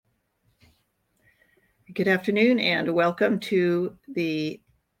Good afternoon and welcome to the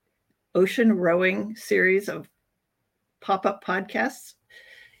Ocean Rowing series of pop-up podcasts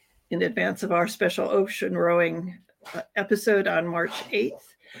in advance of our special Ocean Rowing episode on March 8th.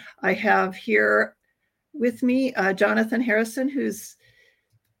 I have here with me Jonathan Harrison, who's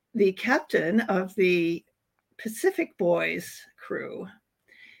the captain of the Pacific Boys crew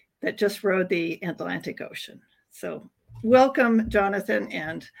that just rowed the Atlantic Ocean. So welcome, Jonathan,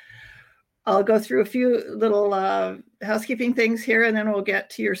 and I'll go through a few little housekeeping things here, and then we'll get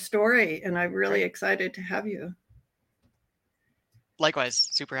to your story. And I'm really excited to have you. Likewise,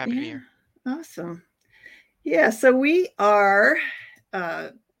 super happy to be here. Awesome. Yeah, so we have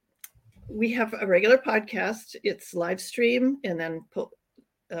a regular podcast. It's live stream and then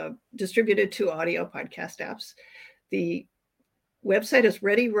distributed to audio podcast apps. The website is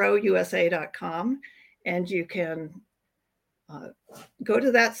readyrowusa.com, and you can go to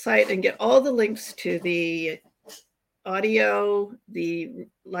that site and get all the links to the audio, the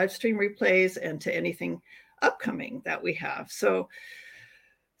live stream replays, and to anything upcoming that we have. So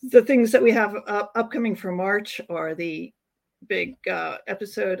the things that we have upcoming for March are the big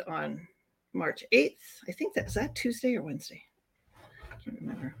episode on March 8th. I think is that Tuesday or Wednesday? I can't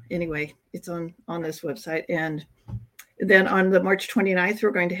remember. Anyway, it's on this website. And then on the March 29th,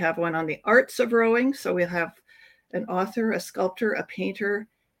 we're going to have one on the arts of rowing. So we'll have an author, a sculptor, a painter,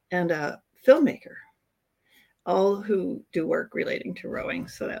 and a filmmaker, all who do work relating to rowing.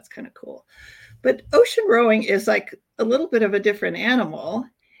 So that's kind of cool. But ocean rowing is like a little bit of a different animal.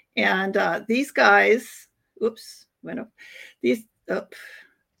 And these guys, it's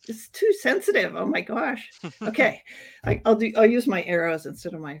too sensitive. Oh my gosh. Okay. I'll use my arrows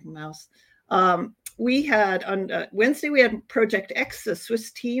instead of my mouse. We had on Wednesday, we had Project X, a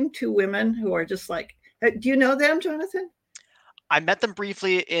Swiss team, 2 women who are just like, do you know them, Jonathan? I met them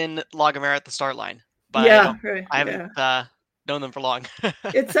briefly in La Gomera at the start line, but I haven't known them for long.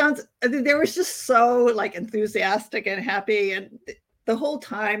 It sounds, they were just so like enthusiastic and happy, and the whole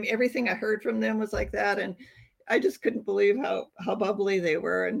time, everything I heard from them was like that, and I just couldn't believe how bubbly they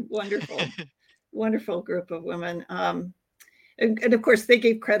were and wonderful, wonderful group of women. And of course, they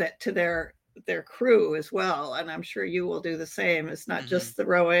gave credit to their crew as well, and I'm sure you will do the same. It's not just the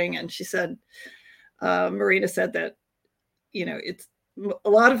rowing. And she said, Marina said that, it's a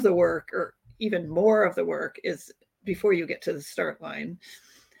lot of the work, or even more of the work, is before you get to the start line.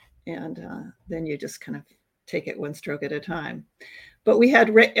 And then you just kind of take it one stroke at a time. But we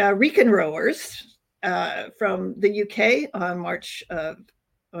had Rican rowers from the UK on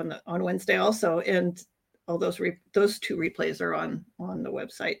on Wednesday also. And all those 2 replays are on the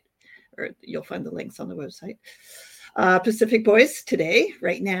website, or you'll find the links on the website. Pacific Boys today,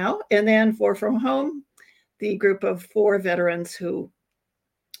 right now. And then 4 from Home, the group of 4 veterans who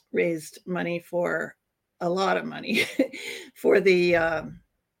raised money, for a lot of money, for the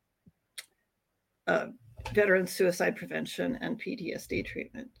veteran suicide prevention and PTSD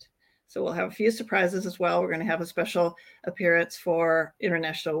treatment. So we'll have a few surprises as well. We're going to have a special appearance for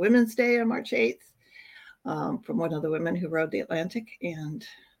International Women's Day on March 8th from one of the women who rowed the Atlantic. And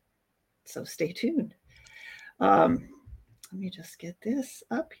so stay tuned. Let me just get this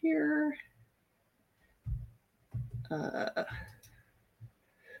up here.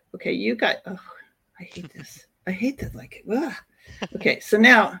 Okay, you got, I hate this. I hate that. Like, okay, so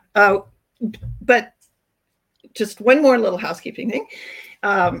now, but just one more little housekeeping thing.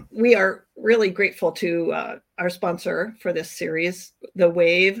 We are really grateful to our sponsor for this series, The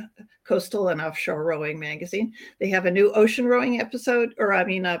Wave, Coastal and Offshore Rowing Magazine. They have a new ocean rowing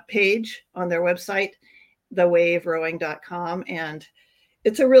a page on their website, thewaverowing.com. And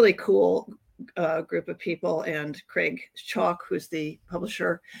it's a really cool group of people. And Craig Chalk, who's the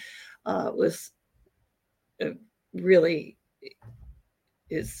publisher, was really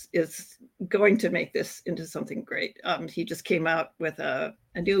is going to make this into something great. He just came out with a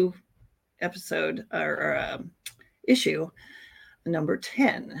new episode, or issue. Number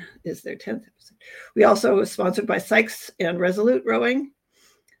 10 is their 10th episode. We also was sponsored by Sykes and Resolute Rowing.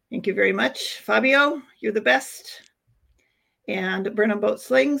 Thank you very much, Fabio. You're the best. And Burnham Boat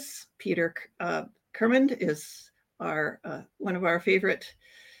Slings. Peter Kermond is one of our favorite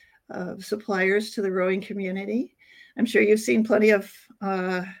suppliers to the rowing community. I'm sure you've seen plenty of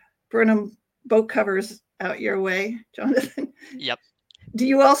Burnham boat covers out your way, Jonathan. Yep. Do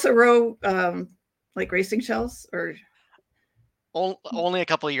you also row like racing shells, or? only a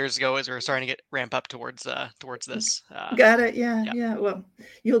couple of years ago as we were starting to ramp up towards this. Got it. Yeah. Well,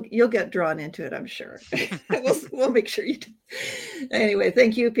 you'll get drawn into it, I'm sure. we'll make sure you do. Anyway,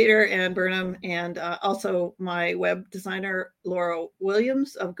 thank you, Peter and Burnham, and also my web designer, Laura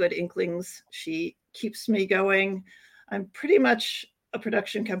Williams of Good Inklings. She keeps me going. I'm pretty much a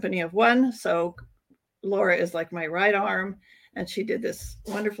production company of one, so Laura is like my right arm, and she did this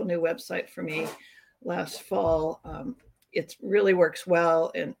wonderful new website for me last fall. It really works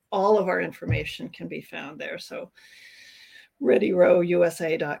well, and all of our information can be found there. So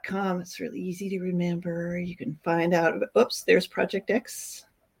ReadyRowUSA.com. It's really easy to remember. You can find out. Oops, there's Project X.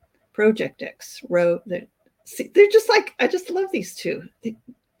 Row. They're just like, I just love these two.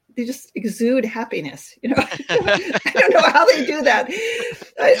 They just exude happiness. I don't know how they do that.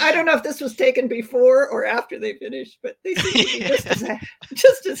 I don't know if this was taken before or after they finished, but they seem to be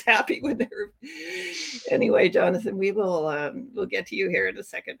just as happy when they're. Anyway, Jonathan, we'll get to you here in a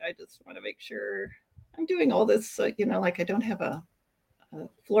second. I just want to make sure I'm doing all this. Like I don't have a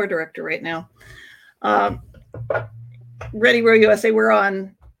floor director right now. Ready Row USA. We're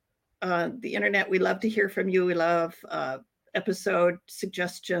on the internet. We love to hear from you. We love episode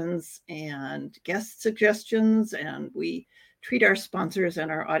suggestions and guest suggestions, and we treat our sponsors and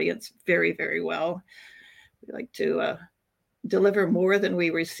our audience very, very well. We like to deliver more than we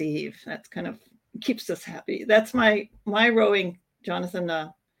receive. That's kind of keeps us happy. That's my rowing, Jonathan,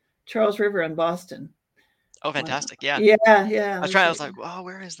 Charles River in Boston. Oh, fantastic. Yeah. I was like, oh,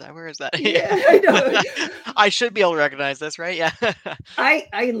 where is that? Yeah, I know. I should be able to recognize this, right? Yeah.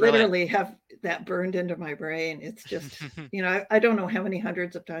 I literally have that burned into my brain. It's just, I don't know how many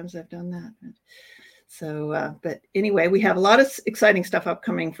hundreds of times I've done that. So, but anyway, we have a lot of exciting stuff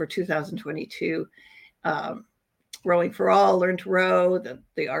upcoming for 2022. Rowing for All, Learn to Row,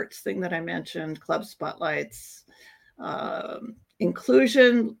 the arts thing that I mentioned, club spotlights,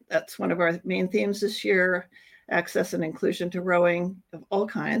 inclusion. That's one of our main themes this year. Access and inclusion to rowing of all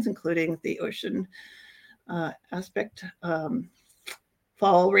kinds, including the ocean aspect.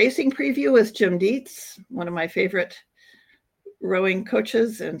 Fall racing preview with Jim Dietz, one of my favorite rowing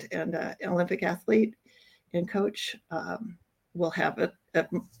coaches and Olympic athlete and coach. We'll have a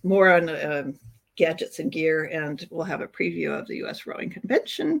more on gadgets and gear, and we'll have a preview of the U.S. Rowing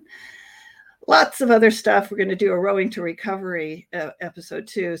Convention. Lots of other stuff. We're going to do a Rowing to Recovery episode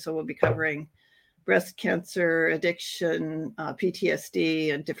too, so we'll be covering breast cancer, addiction,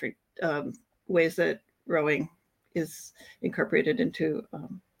 PTSD, and different ways that rowing is incorporated into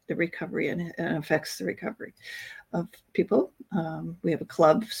the recovery and affects the recovery of people. We have a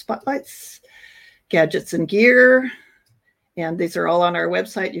club spotlights, gadgets and gear, and these are all on our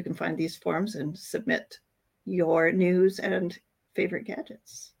website. You can find these forms and submit your news and favorite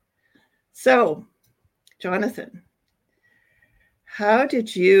gadgets. So, Jonathan, how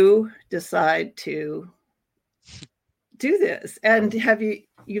did you decide to do this? And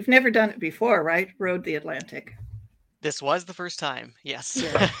you've never done it before, right? Rowed the Atlantic. This was the first time. Yes.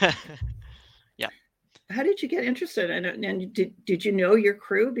 Yeah. How did you get interested in it? And did you know your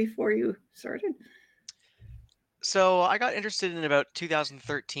crew before you started? So I got interested in about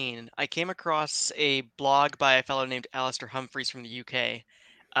 2013. I came across a blog by a fellow named Alistair Humphreys from the UK,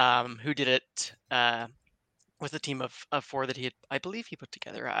 who did it with a team of four that I believe he put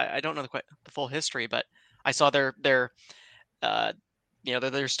together. I don't know the full history, but I saw their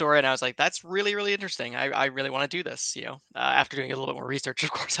story, and I was like, that's really, really interesting. I really want to do this. After doing a little bit more research,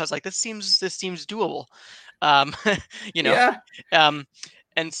 of course, I was like, this seems doable. Yeah.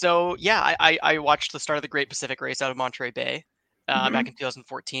 And so, yeah, I watched the start of the Great Pacific Race out of Monterey Bay back in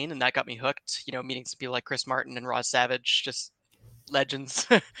 2014, and that got me hooked. Meeting some people like Chris Martin and Ross Savage, just legends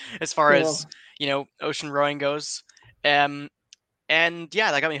as far as ocean rowing goes. And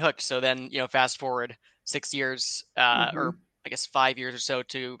yeah, that got me hooked. So then, fast forward 6 years, or I guess 5 years or so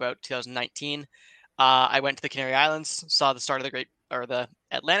to about 2019. I went to the Canary Islands, saw the start of the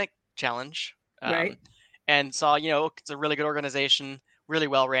Atlantic Challenge, right, and saw it's a really good organization, really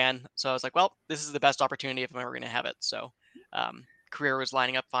well ran. So I was like, well, this is the best opportunity if I'm ever going to have it. So career was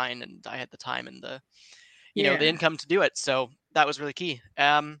lining up fine, and I had the time and the the income to do it. So that was really key.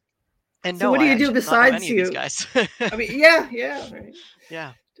 And so what do you do besides these guys? I mean, yeah, right.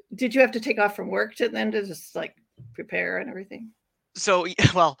 Yeah. Did you have to take off from work to just like prepare and everything? So,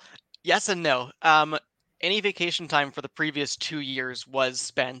 well, yes and no. Any vacation time for the previous 2 years was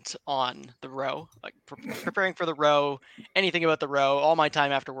spent on the row, like preparing for the row, anything about the row. All my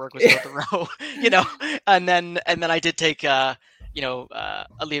time after work was about the row, and then I did take, a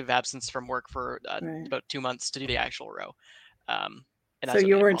leave of absence from work for about 2 months to do the actual row. And So that's what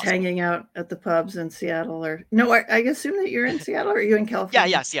you made it weren't possible. hanging out at the pubs in Seattle, or no? I assume that you're in Seattle. Or are you in California?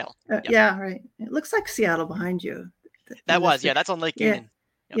 Yeah, Seattle. Yep. Yeah, right. It looks like Seattle behind you. That was, that's on Lake Yeah, Union.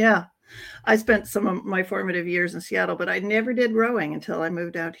 Yep. yeah. I spent some of my formative years in Seattle, but I never did rowing until I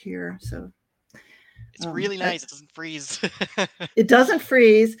moved out here. So it's really nice. It doesn't freeze. It doesn't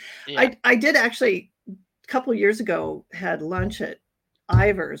freeze. Yeah. I did actually a couple years ago had lunch at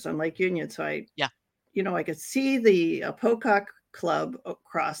Ivers on Lake Union, so I could see the Pocock Club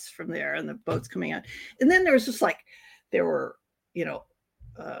across from there and the boats coming out. And then there was just like there were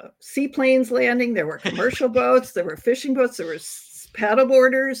seaplanes landing, there were commercial boats, there were fishing boats, there were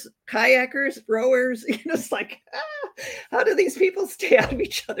paddleboarders, kayakers, rowers. It's like, how do these people stay out of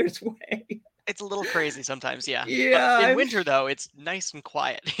each other's way? It's a little crazy sometimes, yeah. Yeah. But in winter, though, it's nice and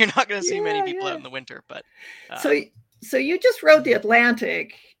quiet. You're not going to see many people out in the winter. But so you just rode the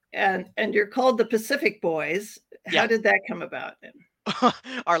Atlantic, and you're called the Pacific Boys. How did that come about?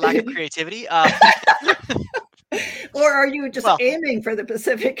 Our lack of creativity. Or are you just aiming for the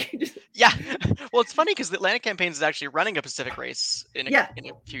Pacific? Yeah. Well, it's funny because the Atlantic Campaigns is actually running a Pacific race in a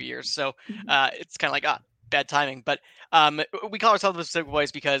few years. So it's kind of like, bad timing. But we call ourselves the Pacific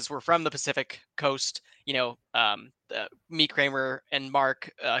Boys because we're from the Pacific Coast. Me, Kramer, and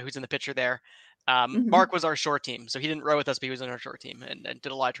Mark, who's in the picture there. Mark was our short team. So he didn't row with us, but he was on our short team and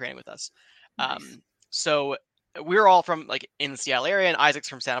did a lot of training with us. Nice. So we're all from like in the Seattle area, and Isaac's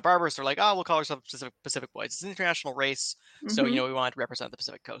from Santa Barbara. So we're like, we'll call ourselves Pacific Boys. It's an international race. So, we wanted to represent the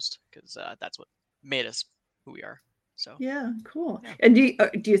Pacific Coast because that's what made us who we are. So yeah, cool. Yeah. And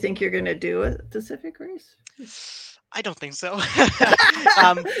do you think you're going to do a Pacific race? I don't think so.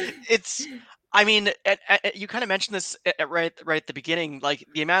 You kind of mentioned this right at the beginning. Like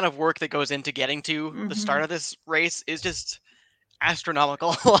the amount of work that goes into getting to the start of this race is just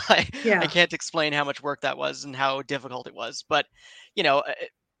astronomical. I can't explain how much work that was and how difficult it was. But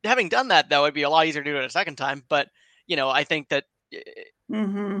having done that, though, it'd be a lot easier to do it a second time. But I think that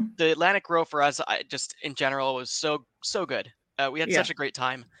the Atlantic row for us, just in general, was so good. We had such a great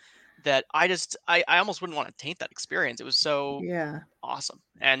time that I almost wouldn't want to taint that experience. It was so awesome,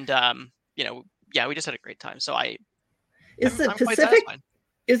 and we just had a great time. So I'm quite satisfied.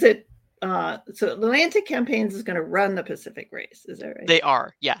 Is it? So Atlantic Campaigns is going to run the Pacific race. Is that right? They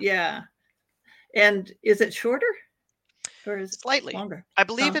are. Yeah. Yeah. And is it shorter? Or is it slightly longer? I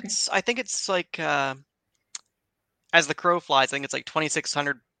believe I think it's like as the crow flies, I think it's like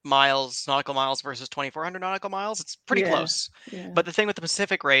 2,600 nautical miles versus 2,400 nautical miles. It's pretty close. Yeah. But the thing with the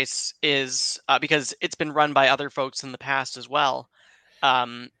Pacific race is because it's been run by other folks in the past as well.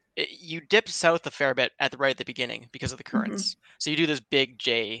 You dip south a fair bit right at the beginning because of the currents. So you do this big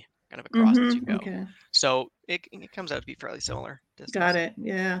J kind of across as you go. Okay. So it comes out to be fairly similar distance. Got it.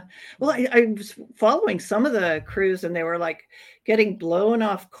 Yeah. Well, I was following some of the crews, and they were like getting blown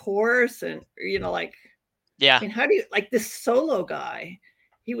off course, and like. Yeah. I mean, how do you like this solo guy?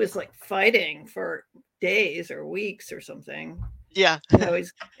 He was like fighting for days or weeks or something. Yeah.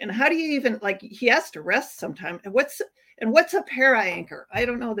 And how do you even he has to rest sometime. And what's a para anchor? I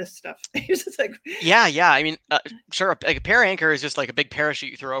don't know this stuff. It's just like yeah. I mean, sure. A para anchor is just like a big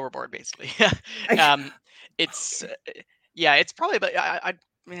parachute you throw overboard, basically. It's it's probably about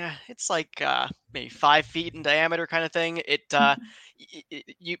it's like maybe 5 feet in diameter kind of thing. It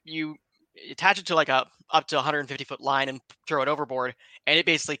you attach it to like up to 150-foot line and throw it overboard, and it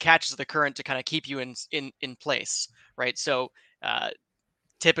basically catches the current to kind of keep you in place, right? So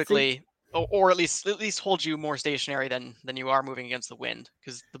typically, or at least hold you more stationary than you are moving against the wind,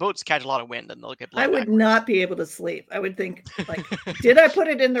 because the boats catch a lot of wind and they'll get blown I would backwards. not be able to sleep. I would think like, did I put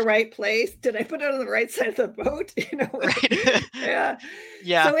it in the right place? Did I put it on the right side of the boat? Right?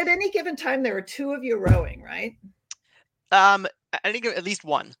 Yeah. So at any given time, there were two of you rowing, right? I think at least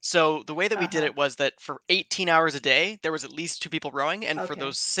one. So the way that we did it was that for 18 hours a day, there was at least 2 people rowing. And for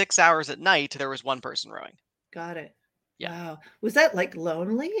those 6 hours at night, there was 1 person rowing. Got it. Yeah. Wow. Was that like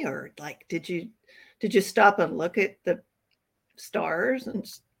lonely, or like, did you stop and look at the stars and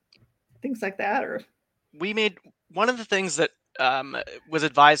things like that? Or we made one of the things that was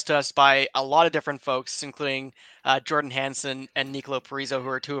advised to us by a lot of different folks, including Jordan Hansen and Nicolo Parizo, who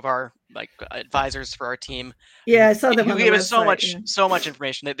are 2 of our advisors for our team. Yeah, I saw them on the gave website, us so much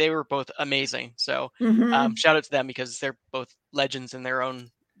information. That they were both amazing. So shout out to them because they're both legends in their own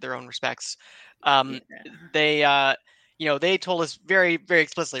respects. They told us very, very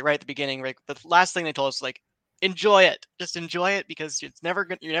explicitly right at the beginning. Right, the last thing they told us, like, enjoy it, just enjoy it, because you're never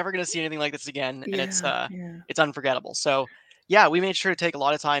going to see anything like this again, and it's unforgettable. So yeah, we made sure to take a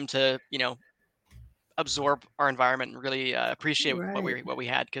lot of time to absorb our environment and really appreciate what we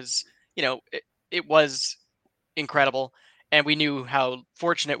had, because it was incredible. and we knew how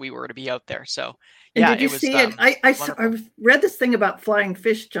fortunate we were to be out there. So And yeah, did you it was see it? I wonderful. read this thing about flying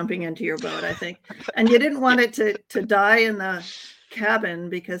fish jumping into your boat, I think, and you didn't Yeah. want it to die in the cabin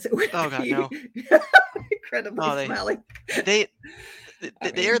because it would Oh God, be no. incredibly Oh, smelly. they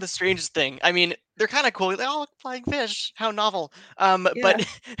I they are mean, the strangest thing. I mean, they're kind of cool. Oh, look, flying fish, how novel. yeah. But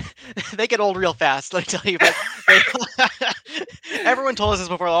they get old real fast. Let me tell you. But they everyone told us this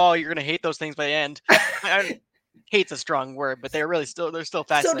before. Oh, you're gonna hate those things by the end. Hate's a strong word, but they're still So do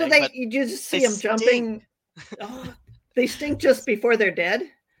fascinating. But you just they see them stink. jumping? Oh, they stink just before they're dead?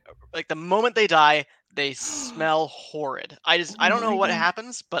 Like the moment they die, they smell horrid. I Oh don't know my what god.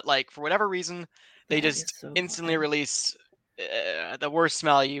 happens, but like for whatever reason, they That is just so instantly funny. release the worst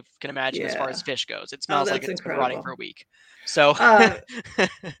smell you can imagine as far as Yeah. fish goes. It Oh, smells like that's it's been rotting incredible. for a week. So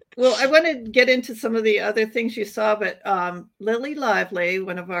Well, I want to get into some of the other things you saw, but Lily Lively,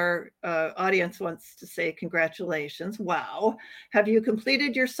 one of our audience, wants to say congratulations. Wow. Have you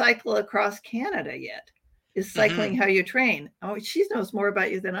completed your cycle across Canada yet? Is cycling Mhm. how you train? Oh, she knows more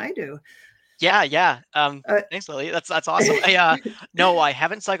about you than I do. Yeah, yeah. Uh, Thanks, Lily. That's awesome. No, I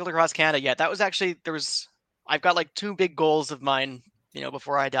haven't cycled across Canada yet. That was actually I've got like two big goals of mine,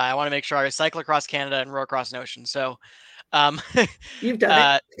 before I die. I want to make sure I cycle across Canada and row across an ocean. So, um, you've done it.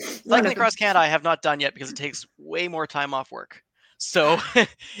 uh, One cycling of them. across Canada I have not done yet because it takes way more time off work. So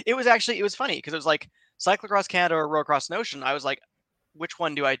it was funny because it was like cycle across Canada or row across an ocean. I was like, which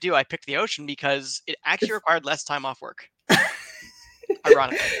one do I do? I picked the ocean because it actually It's- required less time off work,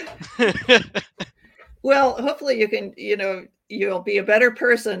 ironically. well, hopefully you can, you'll be a better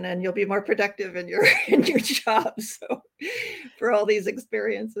person and you'll be more productive in your in your job. So for all these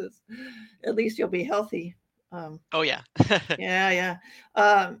experiences, at least you'll be healthy. Um, Oh yeah. Yeah,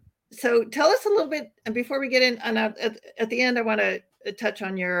 yeah. So tell us a little bit, and before we get in, and at the end, I want to touch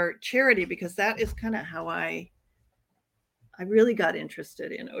on your charity because that is kind of how I really got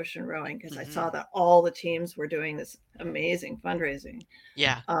interested in ocean rowing because I saw Mhm. that all the teams were doing this amazing fundraising.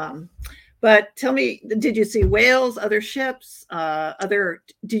 Yeah. Um, but tell me, did you see whales, other ships,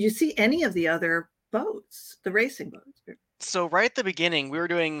 Did you see any of the other boats, the racing boats? So right at the beginning, we were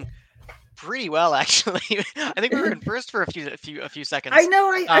doing pretty well actually. I think we were in first for a few I seconds.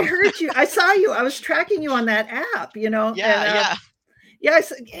 know. I Um, heard you. I saw you. I was tracking you on that app. And yeah, yeah, yeah, I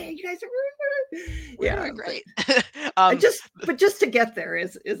said, "Hey, you guys are we're yeah." doing great. I um, just but just to get there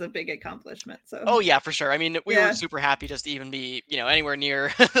is a big accomplishment. So oh yeah, for sure. I mean, we were yeah, super happy just to even be, anywhere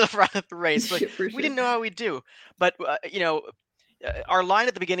near the front of the race. Like for we sure. didn't know how we'd do, but our line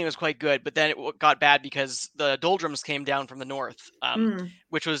at the beginning was quite good, but then got bad because the doldrums came down from the north, Mm,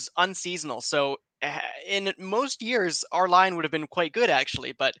 which was unseasonal. So in most years, our line would have been quite good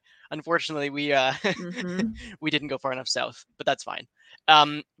actually, but unfortunately, we mm-hmm. we didn't go far enough south. But that's fine.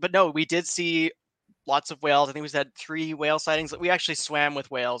 But no, we did see lots of whales. I think we had 3 whale sightings. We actually swam with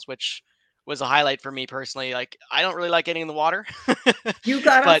whales, which was a highlight for me personally. Like I don't really like getting in the water, You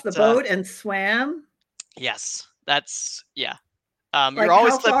got off but the boat and swam. yes, that's yeah. You're Like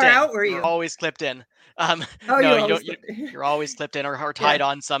always how clipped far in. out were You're you? always clipped in. Um, Oh, no, you you always don't. lived. You're always clipped in or tied Yeah,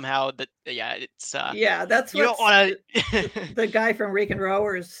 on somehow. That yeah, it's yeah. That's you don't what's want the, to. the guy from Rake and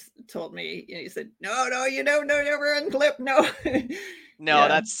Rowers told me. He said, "No, no, you don't. No, never unclip. No." No, Yeah,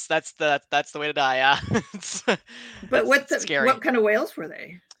 that's the way to die. Yeah, it's but it's what scary. kind of whales were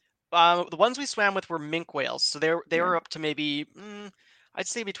they? The ones we swam with were mink whales, so they were Yeah. up to maybe I'd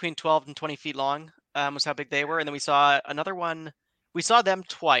say between 12 and 20 feet long. Was how big they were, and then we saw another one. We saw them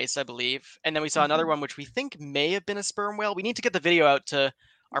twice, I believe, and then we saw another Mhm. one which we think may have been a sperm whale. We need to get the video out to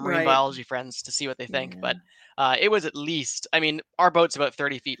our marine Right. biology friends to see what they think, but Yeah. it was at least. I mean, our boat's about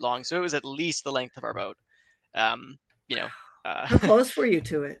 30 feet long, so it was at least the length of our boat. Um, you know, uh, How close were you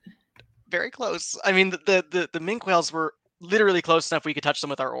to it? very close. I mean, the minke whales were literally close enough we could touch them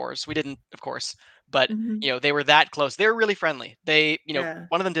with our oars. We didn't, of course, but Mhm. they were that close. They were really friendly. Yeah.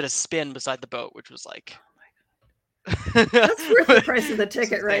 One of them did a spin beside the boat, which was like That's worth the price of the it's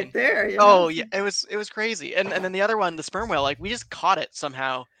ticket right insane. there, Oh yeah, it was crazy. And then the other one, the sperm whale, like we just caught it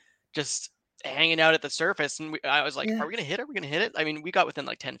somehow, just hanging out at the surface, and I was like, Yeah. "Are we gonna hit it? Are we gonna hit it?" I mean, we got within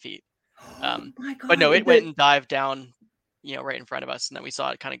like 10 feet. Oh Um, my but no, god. it went and dived down, right in front of us, and then we saw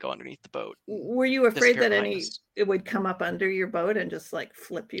it kind of go underneath the boat and Were you afraid disappear that behind us. it would come up under your boat and just like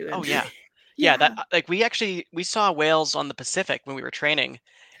flip you Oh into yeah. Yeah, that Yeah. like we saw whales on the Pacific when we were training,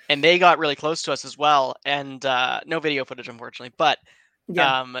 and they got really close to us as well. And no video footage, unfortunately, but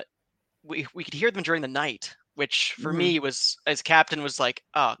Yeah. um, we could hear them during the night, which for Mhm. me was as captain was like,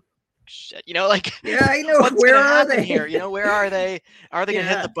 oh shit, like Yeah, I know. what's Where gonna are happen here? they? Where are they? Are they gonna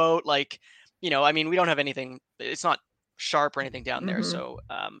hit Yeah. the boat? Like, I mean, we don't have anything. It's not sharp or anything down there, Mhm. so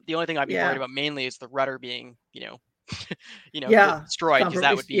the only thing I'd be worried Yeah. about mainly is the rudder being, destroyed, because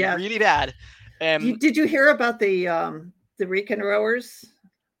that would be really bad. Did you hear about the Rican rowers?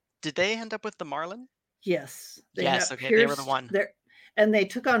 Did they end up with the Marlin? Yes. Yes. Okay, they were the one. And they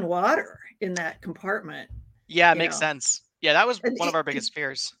took on water in that compartment. Yeah, it makes sense. Yeah, that was one of our biggest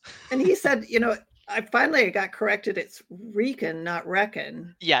fears. And he said, I finally got corrected. It's Rican, not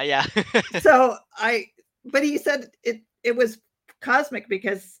Reckon. Yeah. But he said it was cosmic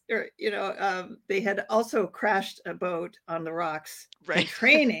because, they had also crashed a boat on the rocks in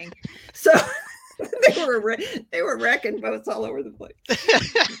training. So they were wrecking boats all over the place.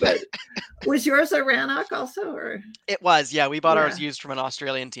 But was yours a Rannoch also, or? It was, yeah. We bought ours used from an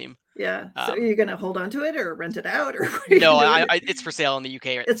Australian team. Yeah. So are you going to hold on to it or rent it out, or? No, it's for sale in the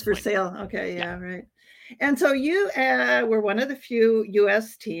UK. It's for sale. Okay. Yeah. Right. And so you were one of the few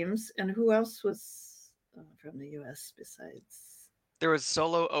U.S. teams, and who else was from the U.S. besides? There was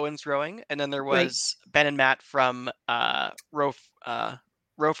Solo Owens Rowing, and then there was Ben and Matt from Row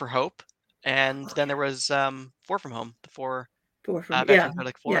for Hope, and then there was Four from Home, the four from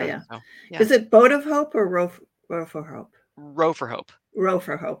Florida. So, Is it Boat of Hope or Row for Hope? Row for Hope. Row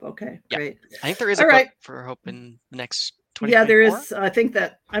for Hope. Okay, great. I think there is a Boat for Hope in the next 2024. Yeah, there is. I think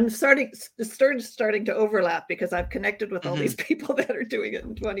that I'm starting to overlap because I've connected with all these people that are doing it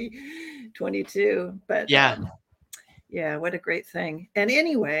in 2022. But what a great thing. And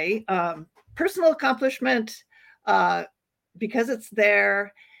anyway, personal accomplishment, because it's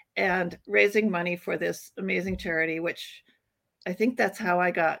there, and raising money for this amazing charity, which I think that's how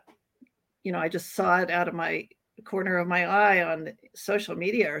I got, I just saw it out of my corner of my eye on social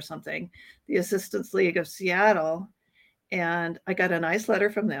media or something, the Assistance League of Seattle. And I got a nice letter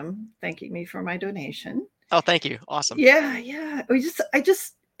from them thanking me for my donation. Oh, thank you. Awesome. Yeah.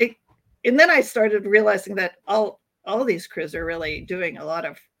 And then I started realizing that all these crews are really doing a lot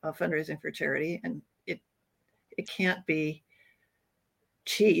of fundraising for charity, and it can't be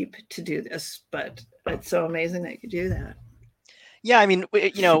cheap to do this, but it's so amazing that you do that. Yeah, I mean,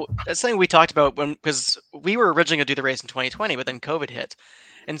 that's something we talked about because we were originally going to do the race in 2020, but then COVID hit,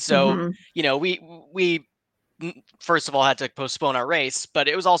 and so we first of all had to postpone our race, but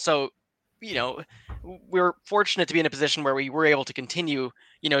it was also, we were fortunate to be in a position where we were able to continue,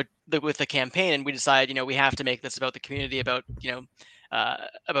 with the campaign, and we decided, we have to make this about the community, about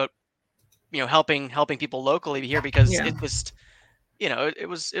helping people locally here, because it just,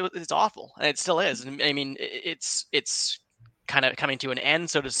 it's awful, and it still is. And I mean, it's kind of coming to an end,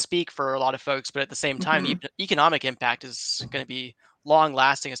 so to speak, for a lot of folks, but at the same time, the economic impact is going to be long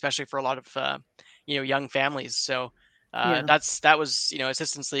lasting, especially for a lot of young families. So that was,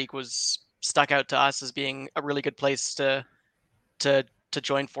 Assistance League was stuck out to us as being a really good place to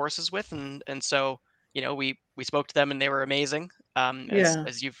join forces with, and so we spoke to them, and they were amazing,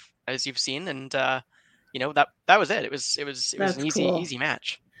 as you've seen, and that was it. It was an easy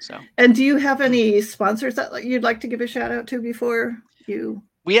match. So, and do you have any sponsors that you'd like to give a shout out to before you?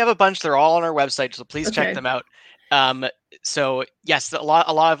 We have a bunch. They're all on our website, so please check them out. So yes, a lot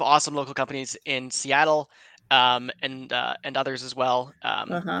of awesome local companies in Seattle, and others as well.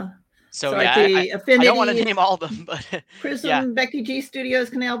 So yeah, I don't want to name all of them, but Prism, Becky G Studios,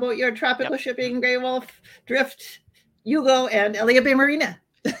 Canal Boat Yard, Tropical Shipping, Grey Wolf, Drift, Yugo, and Elia Bay Marina.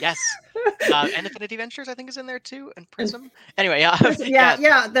 Yes. And Affinity Ventures, I think, is in there too, and Prism. Anyway, those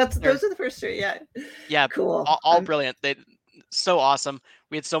are the first three. Yeah, cool. All brilliant. They so awesome.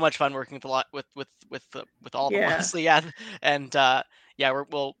 We had so much fun working with all of them, honestly. And we're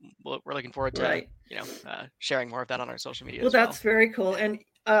looking forward to sharing more of that on our social media. Well, that's very cool. And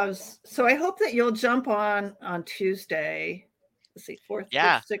so I hope that you'll jump on Tuesday. Let's see, 4th,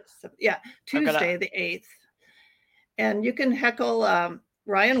 5th, 6th, 7th. Yeah, Tuesday the 8th, and you can heckle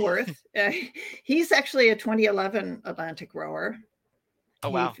Ryan Worth. He's actually a 2011 Atlantic rower. Oh,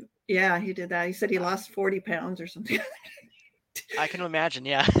 wow. He did that. He said he lost 40 pounds or something. I can imagine.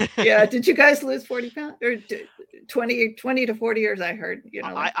 Yeah. Yeah. Did you guys lose 40 pounds or 20 to 40 years? I heard,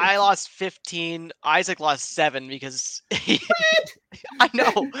 I lost 15. Isaac lost 7 because what? I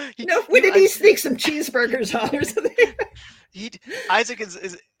know. When did he sneak some cheeseburgers on or something? Isaac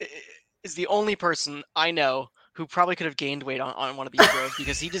is the only person I know who probably could have gained weight on one of these rows,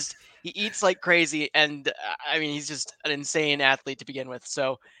 because he eats like crazy, and I mean, he's just an insane athlete to begin with.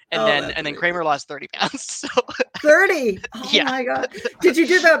 So, and then Kramer lost 30 pounds. So 30. Oh my God! Did you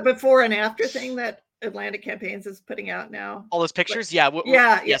do the before and after thing that Atlantic Campaigns is putting out now? All those pictures?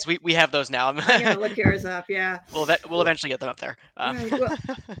 Yes, we have those now. I'm gonna look yours up. Yeah. We'll eventually get them up there. Right. Well,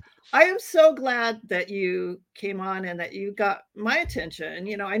 I am so glad that you came on and that you got my attention.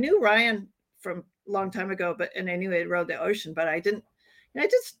 I knew Ryan from a long time ago, and I knew he rode the ocean, but I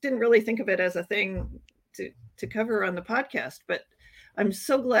just didn't really think of it as a thing to cover on the podcast, but I'm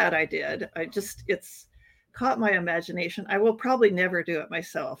so glad I did. It's caught my imagination. I will probably never do it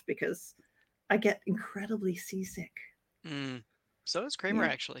myself because I get incredibly seasick. So is Kramer,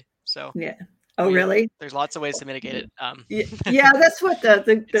 actually. So yeah. Oh, really? There's lots of ways to mitigate it. Yeah, that's what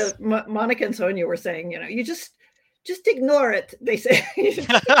the Monica and Sonia were saying. You just ignore it. They say. Well,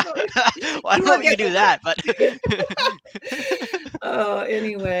 I don't know if you do that, but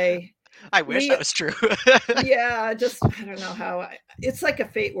anyway. I wish that was true. Yeah, I don't know how. It's like a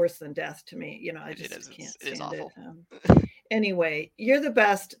fate worse than death to me. I just can't stand it. It is awful. Anyway, you're the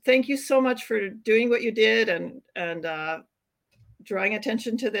best. Thank you so much for doing what you did and drawing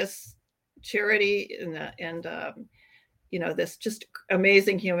attention to this charity and this just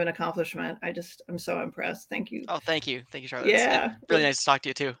amazing human accomplishment. I'm so impressed. Thank you. Oh, thank you, Charlotte. Yeah, it's really nice to talk to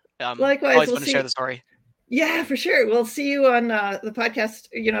you too. Likewise, always want to share the story. Yeah, for sure. We'll see you on the podcast.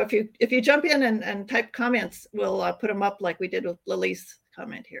 If you jump in and type comments, we'll put them up like we did with Lily's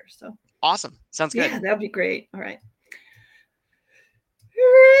comment here. So awesome. Sounds good. Yeah, that'd be great. All right.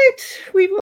 We will